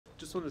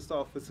just wanted to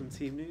start off with some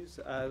team news.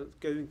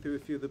 Going through a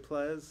few of the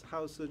players.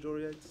 How's Serge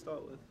Aurier to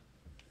start with?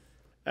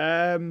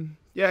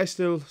 Yeah,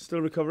 still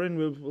recovering.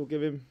 We'll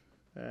give him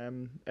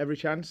every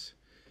chance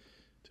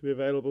to be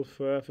available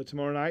for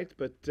tomorrow night.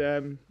 But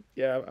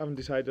yeah, I haven't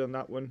decided on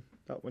that one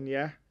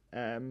yet.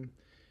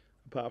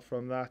 Apart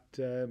from that,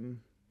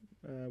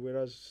 we're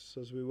as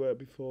we were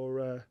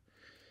before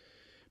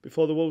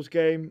the Wolves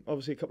game.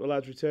 Obviously, a couple of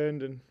lads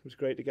returned, and it was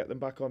great to get them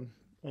back on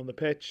the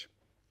pitch.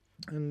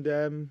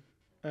 And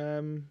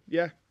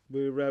yeah,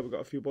 we've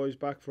got a few boys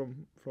back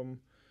from.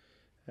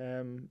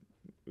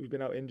 We've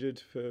been out injured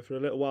for a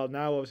little while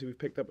now. Obviously, we've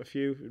picked up a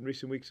few in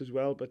recent weeks as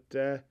well. But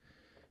yeah,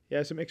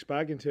 it's a mixed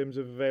bag in terms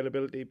of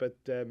availability. But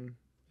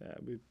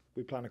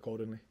we plan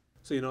accordingly.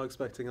 So you're not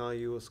expecting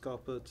Ayew or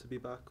Scarpa to be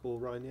back, or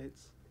Ryan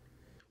Yates?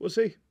 We'll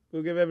see.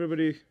 We'll give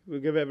everybody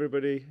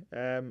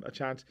a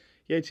chance.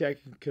 Yates, I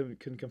can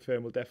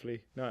confirm, will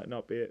definitely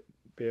not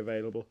be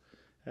available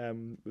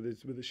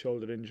with his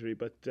shoulder injury.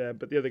 But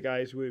the other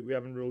guys we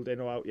haven't ruled in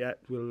or out yet.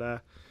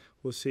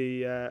 We'll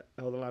see how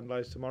the land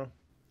lies tomorrow.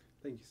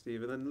 Thank you,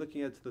 Steve. And then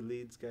looking ahead to the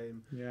Leeds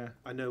game, yeah,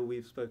 I know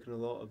we've spoken a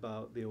lot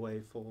about the away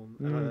form,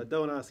 and I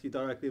don't want to ask you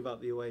directly about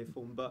the away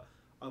form, but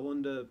I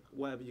wonder,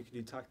 whatever you can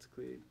do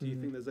tactically, do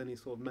you think there's any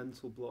sort of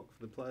mental block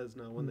for the players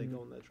now when they go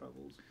on their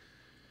travels?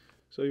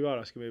 So you are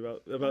asking me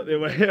about the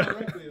away.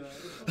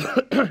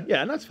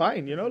 Yeah, and that's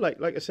fine. You know,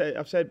 like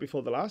I've said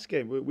before the last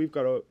game,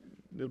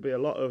 there'll be a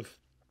lot of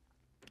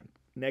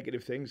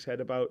negative things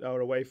said about our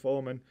away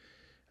form,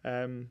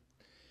 and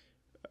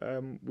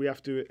we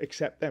have to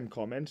accept them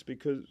comments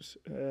because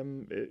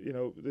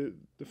the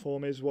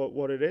form is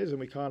what it is, and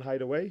we can't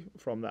hide away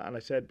from that. And I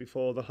said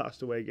before the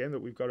last away game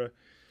that we've got to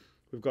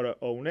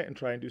own it and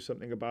try and do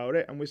something about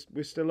it, and we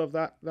still have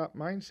that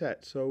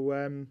mindset. So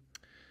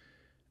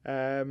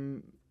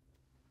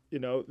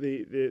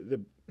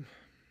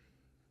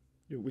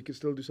we can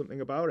still do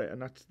something about it,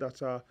 and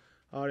that's our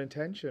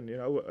intention. You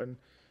know, and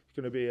it's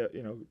going to be a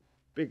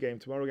big game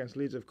tomorrow against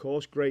Leeds, of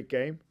course. Great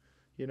game,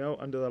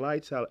 under the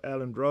lights,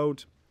 Elland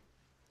Road.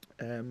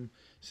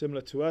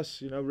 Similar to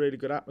us, really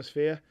good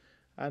atmosphere,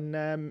 and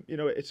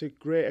it's a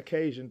great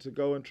occasion to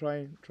go and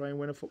try and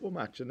win a football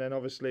match. And then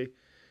obviously,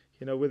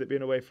 with it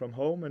being away from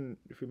home, and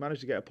if we manage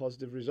to get a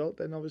positive result,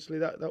 then obviously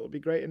that would be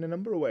great in a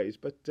number of ways.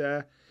 But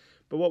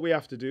what we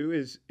have to do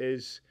is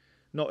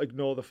not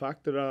ignore the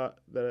fact that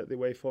the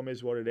away form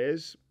is what it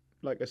is.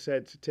 Like I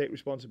said, to take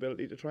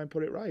responsibility to try and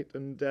put it right,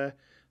 and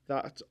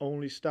that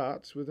only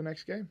starts with the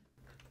next game.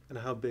 And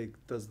how big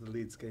does the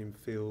Leeds game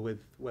feel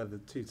with where the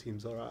two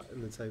teams are at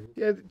in the table?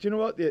 Yeah, do you know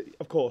what?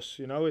 Of course,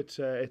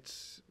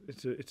 it's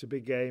a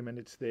big game, and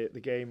it's the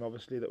game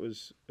obviously that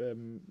was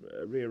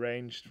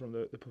rearranged from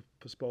the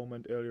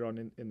postponement earlier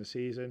on in the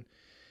season.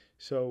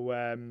 So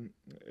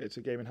it's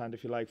a game in hand,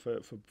 if you like,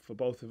 for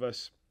both of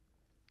us.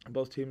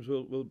 Both teams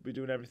will be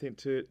doing everything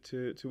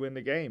to win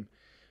the game.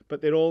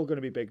 But they're all going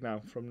to be big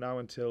now, from now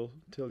until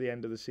the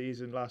end of the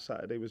season. Last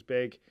Saturday was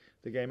big.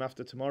 The game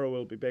after tomorrow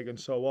will be big, and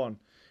so on.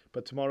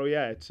 But tomorrow,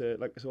 yeah, it's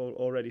like I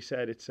already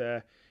said, it's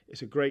a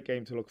great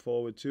game to look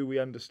forward to. We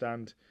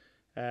understand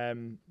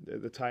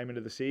the timing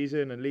of the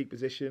season and league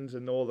positions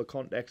and all the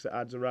context that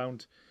adds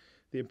around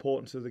the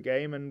importance of the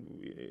game and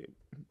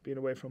being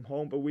away from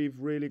home. But we've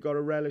really got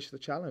to relish the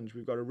challenge.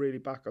 We've got to really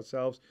back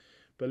ourselves,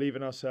 believe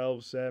in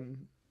ourselves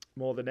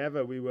more than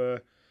ever. We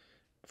were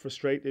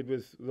frustrated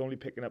with only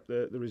picking up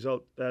the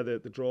result,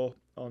 the draw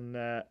on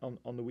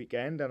the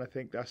weekend, and I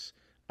think that's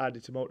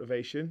added to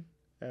motivation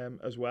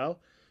as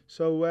well.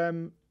 So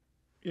we're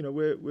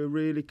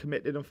really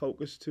committed and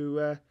focused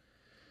to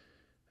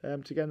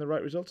getting the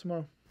right result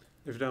tomorrow.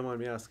 If you don't mind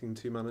me asking,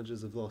 two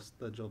managers have lost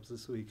their jobs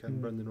this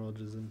weekend, Brendan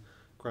Rodgers and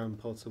Graham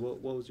Potter.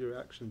 What was your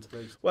reaction to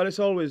those? Well, it's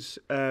always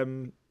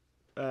sad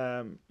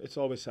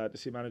to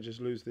see managers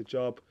lose their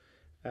job.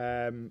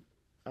 And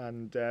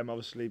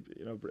obviously,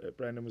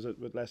 Brendan was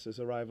with Leicester's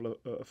arrival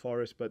at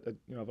Forest, but I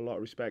have a lot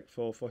of respect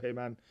for him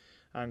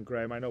and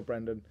Graham. I know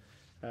Brendan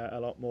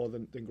a lot more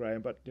than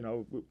Graham, but we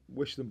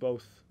wish them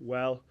both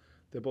well.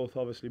 They're both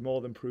obviously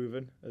more than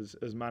proven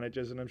as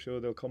managers, and I'm sure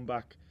they'll come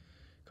back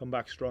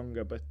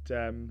stronger. But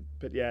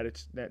yeah,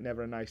 it's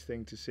never a nice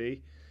thing to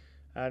see,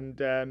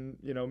 and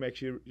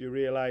makes you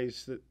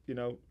realise that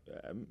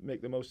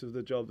make the most of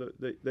the job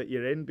that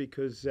you're in,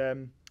 because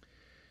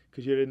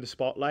you're in the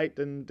spotlight,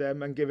 and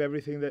give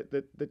everything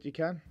that you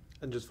can.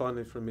 And just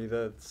finally from me,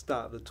 the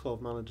stat that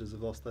 12 managers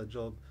have lost their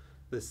job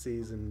this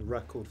season,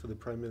 record for the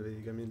Premier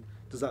League. I mean,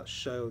 does that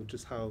show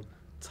just how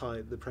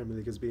tight the Premier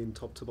League has been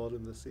top to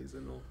bottom this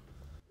season? Or?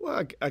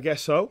 Well, I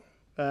guess so.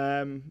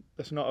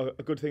 That's not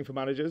a good thing for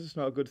managers. It's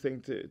not a good thing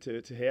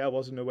to hear. I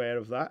wasn't aware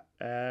of that.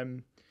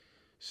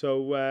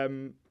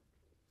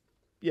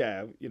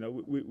 Yeah,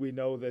 we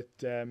know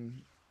that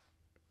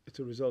it's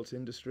a results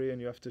industry, and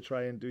you have to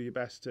try and do your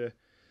best to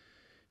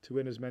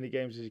win as many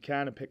games as you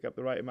can and pick up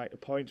the right amount of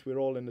points. We're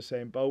all in the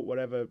same boat,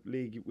 whatever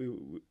league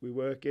we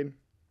work in,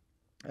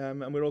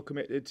 and we're all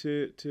committed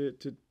to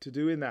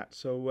doing that.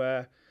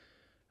 So,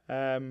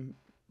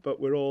 but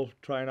we're all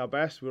trying our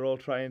best. We're all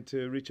trying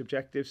to reach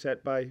objectives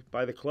set by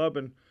the club,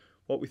 and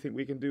what we think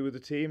we can do with the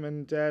team,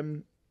 and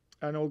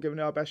all giving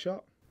it our best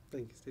shot.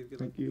 Thank you, Steve. Good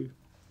Thank you.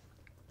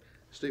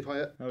 Steve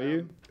Hyatt. How are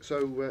you?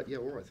 So, yeah,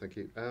 all right, thank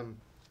you.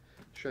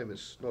 Shame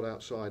it's not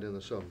outside in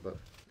the sun, but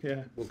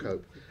Yeah. we'll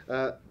cope.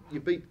 You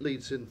beat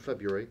Leeds in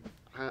February.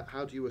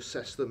 How do you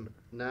assess them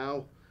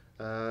now?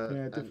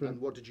 And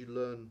what did you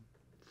learn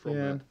from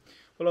that?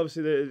 Well,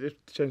 obviously they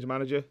changed the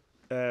manager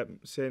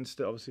since.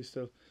 Obviously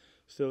still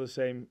the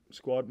same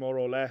squad more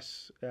or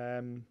less.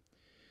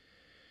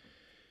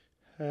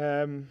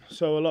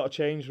 So a lot of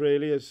change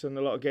really, and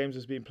a lot of games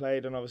has been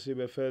played, and obviously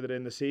we're further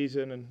in the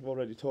season, and we've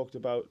already talked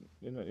about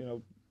you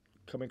know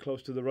coming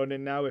close to the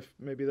run-in now. If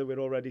maybe that we'd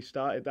already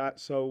started that,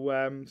 so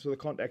the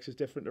context is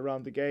different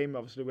around the game.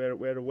 Obviously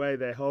we're away,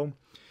 they're home,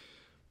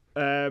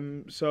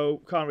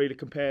 so can't really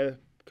compare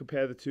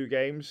the two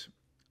games.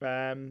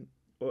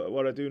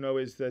 What I do know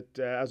is that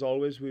as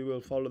always we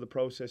will follow the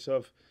process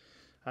of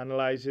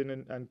analysing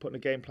and putting a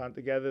game plan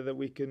together that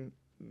we can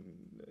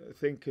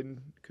think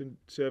can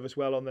serve us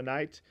well on the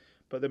night.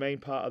 But the main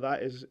part of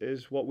that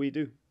is what we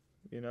do,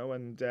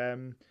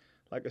 and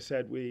like I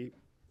said, we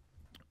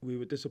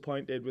were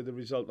disappointed with the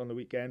result on the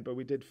weekend, but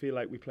we did feel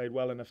like we played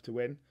well enough to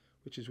win,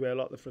 which is where a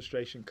lot of the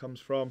frustration comes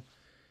from.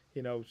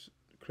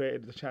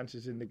 Created the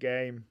chances in the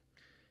game,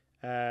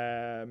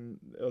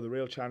 or the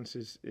real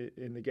chances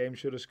in the game.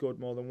 Should have scored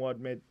more than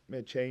one,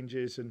 made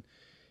changes and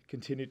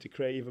continued to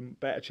create even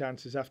better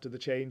chances after the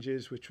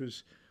changes, which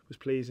was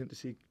pleasing to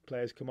see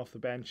players come off the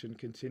bench and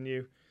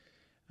continue.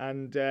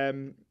 And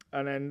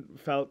then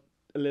felt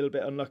a little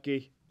bit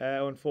unlucky,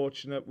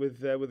 unfortunate with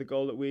the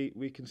goal that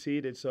we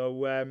conceded. So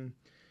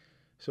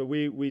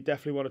we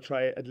definitely want to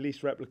try at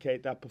least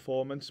replicate that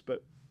performance,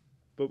 but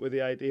with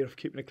the idea of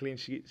keeping a clean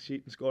sheet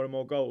and scoring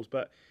more goals.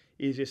 But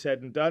easier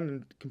said than done,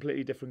 and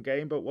completely different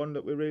game, but one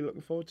that we're really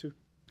looking forward to.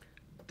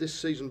 This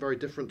season very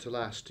different to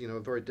last, a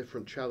very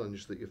different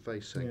challenge that you're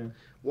facing. Yeah.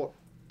 What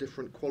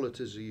different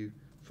qualities are you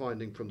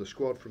finding from the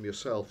squad, from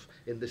yourself,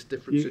 in this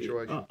different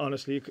situation?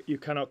 Honestly, you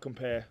cannot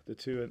compare the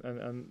two,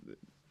 and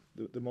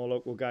the more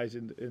local guys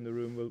in the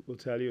room will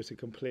tell you it's a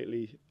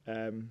completely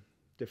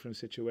different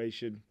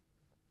situation.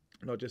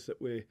 Not just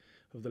that we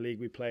of the league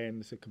we play in,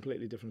 it's a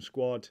completely different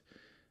squad,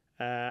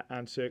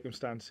 and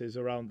circumstances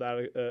around that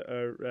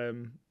are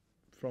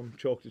from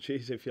chalk to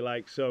cheese, if you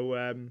like.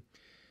 So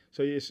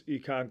you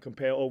can't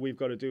compare. All we've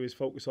got to do is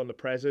focus on the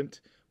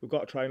present. We've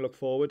got to try and look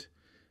forward,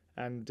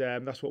 and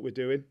that's what we're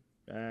doing,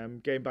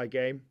 game by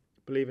game,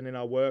 believing in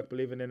our work,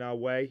 believing in our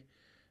way,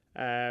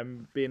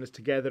 being as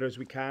together as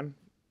we can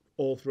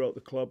all throughout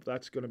the club.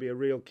 That's going to be a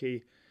real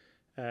key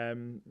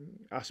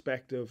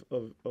aspect of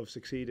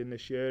succeeding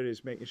this year,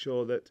 is making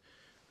sure that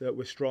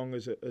we're strong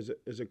as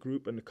a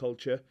group and a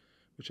culture,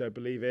 which I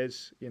believe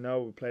is. We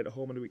played at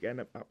home on the weekend.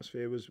 The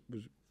atmosphere was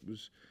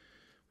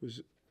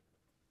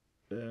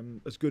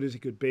as good as it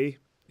could be,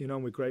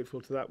 and we're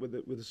grateful to that with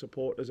the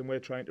supporters, and we're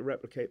trying to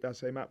replicate that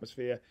same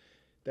atmosphere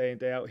day in,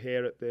 day out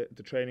here at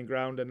the training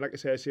ground. And like I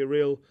say, I see a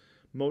real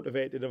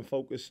motivated and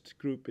focused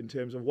group in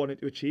terms of wanting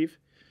to achieve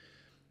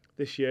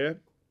this year.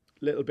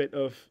 Little bit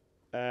of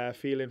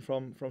feeling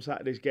from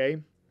Saturday's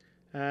game,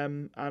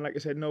 and like I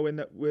said, knowing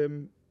that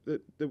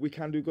we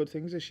can do good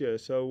things this year.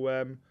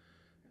 So,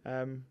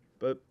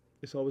 but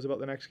it's always about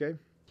the next game.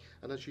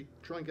 And as you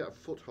try and get a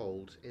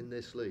foothold in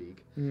this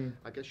league,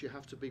 I guess you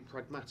have to be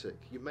pragmatic.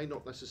 You may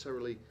not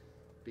necessarily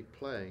be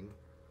playing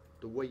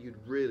the way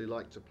you'd really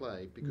like to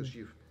play, because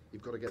you've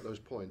got to get those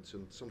points,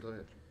 and sometimes you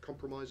have to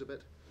compromise a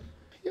bit.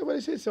 Yeah, well,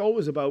 it's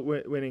always about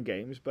winning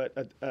games, but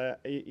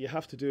you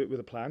have to do it with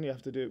a plan. You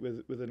have to do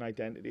it with an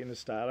identity and a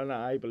style, and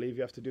I believe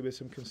you have to do it with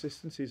some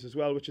consistencies as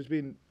well, which has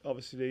been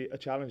obviously a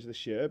challenge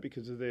this year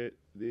because of the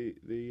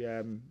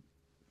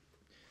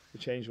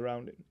change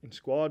around in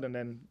squad, and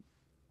then,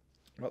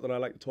 not that I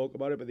like to talk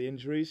about it, but the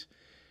injuries,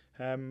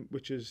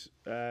 which has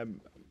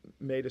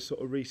made us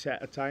sort of reset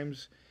at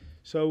times.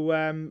 So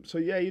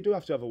yeah, you do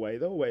have to have a way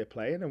of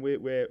playing, and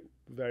we're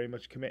very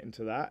much committing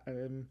to that.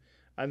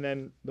 And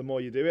then the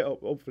more you do it,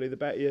 hopefully the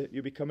better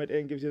you become it,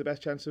 and gives you the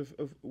best chance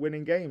of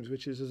winning games,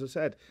 which is, as I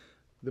said,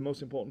 the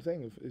most important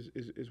thing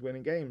is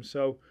winning games.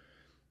 So,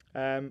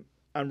 and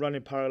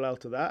running parallel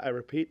to that, I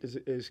repeat,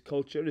 is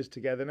culture, is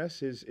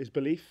togetherness, is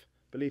belief.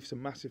 Belief's a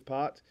massive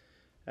part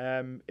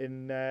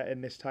in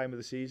this time of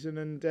the season,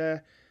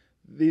 and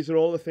these are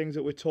all the things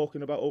that we're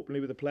talking about openly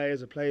with the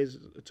players. The players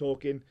are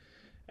talking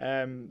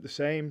the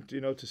same,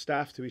 to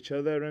staff, to each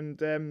other,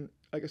 and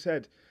like I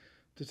said,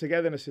 the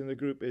togetherness in the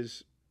group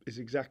is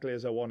exactly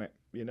as I want it.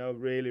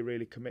 Really,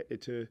 really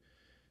committed to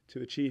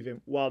achieving,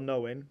 while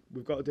knowing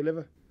we've got to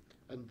deliver.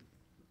 And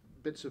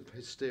bits of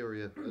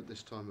hysteria at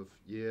this time of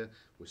year.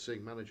 We're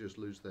seeing managers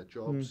lose their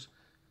jobs.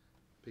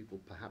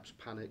 People perhaps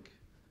panic.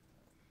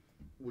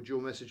 Would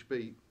your message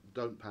be,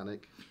 don't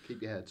panic,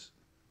 keep your heads?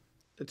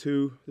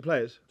 To the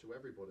players? To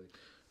everybody.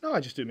 No,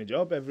 I just do my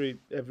job every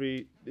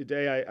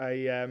day.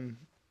 I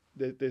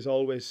there's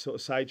always sort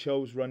of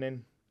sideshows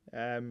running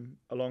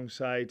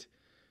alongside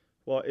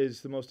what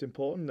is the most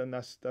important, and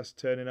that's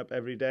turning up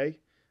every day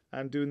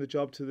and doing the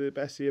job to the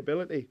best of your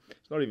ability.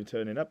 It's not even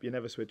turning up. You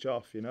never switch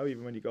off, you know.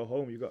 Even when you go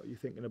home, you're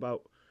thinking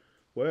about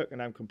work,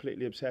 and I'm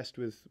completely obsessed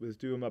with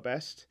doing my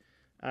best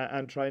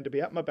and trying to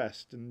be at my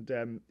best. And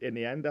in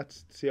the end,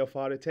 that's see how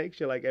far it takes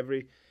you, like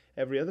every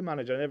other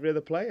manager and every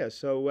other player.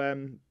 So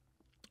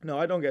no,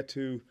 I don't get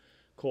too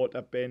caught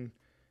up in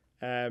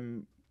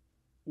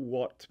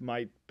what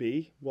might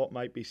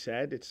be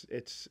said.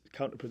 It's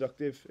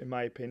counterproductive, in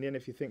my opinion.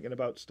 If you're thinking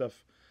about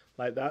stuff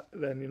like that,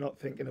 then you're not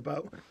thinking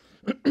about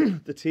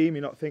the team.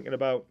 You're not thinking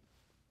about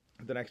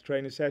the next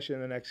training session,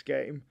 the next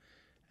game.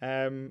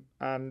 And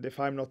if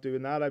I'm not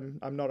doing that,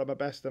 I'm not at my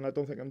best, and I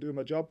don't think I'm doing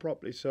my job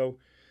properly. So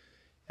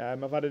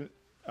I've had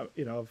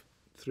I've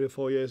 3 or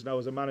 4 years now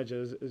as a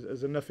manager.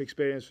 Is enough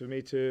experience for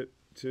me to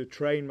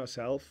train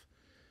myself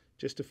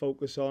just to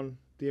focus on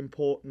the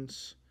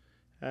importance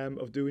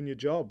of doing your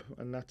job,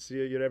 and that's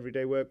your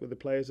everyday work with the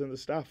players and the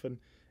staff, and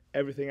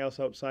everything else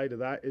outside of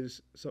that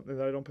is something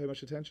that I don't pay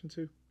much attention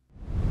to.